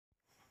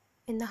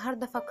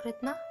النهاردة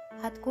فقرتنا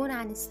هتكون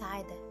عن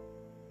السعادة.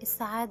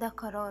 السعادة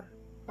قرار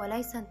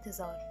وليس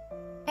انتظار.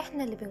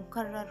 احنا اللي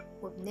بنقرر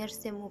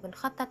وبنرسم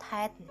وبنخطط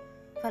حياتنا،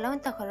 فلو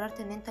انت قررت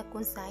ان انت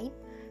تكون سعيد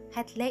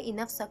هتلاقي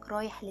نفسك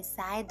رايح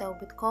للسعادة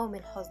وبتقاوم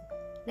الحزن،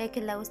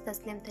 لكن لو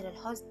استسلمت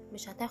للحزن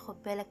مش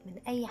هتاخد بالك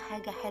من اي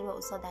حاجة حلوة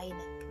قصاد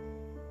عينك.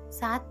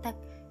 سعادتك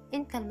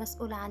انت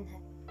المسؤول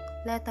عنها،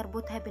 لا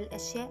تربطها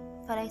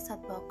بالاشياء فليست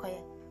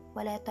باقية،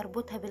 ولا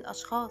تربطها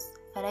بالاشخاص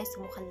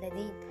فليسوا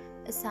مخلدين.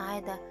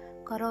 السعادة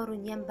قرار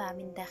ينبع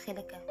من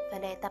داخلك،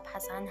 فلا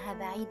تبحث عنها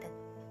بعيدا،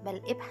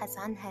 بل ابحث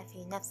عنها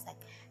في نفسك،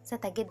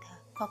 ستجدها.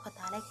 فقط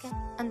عليك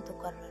أن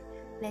تقرر.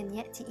 لن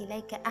يأتي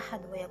إليك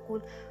أحد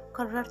ويقول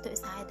قررت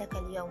إسعادك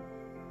اليوم.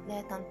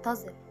 لا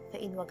تنتظر،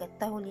 فإن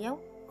وجدته اليوم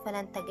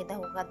فلن تجده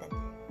غدا.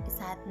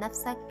 اسعد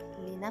نفسك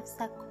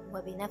لنفسك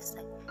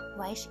وبنفسك،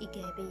 وعيش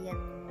إيجابيا،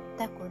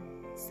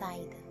 تكن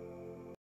سعيدا.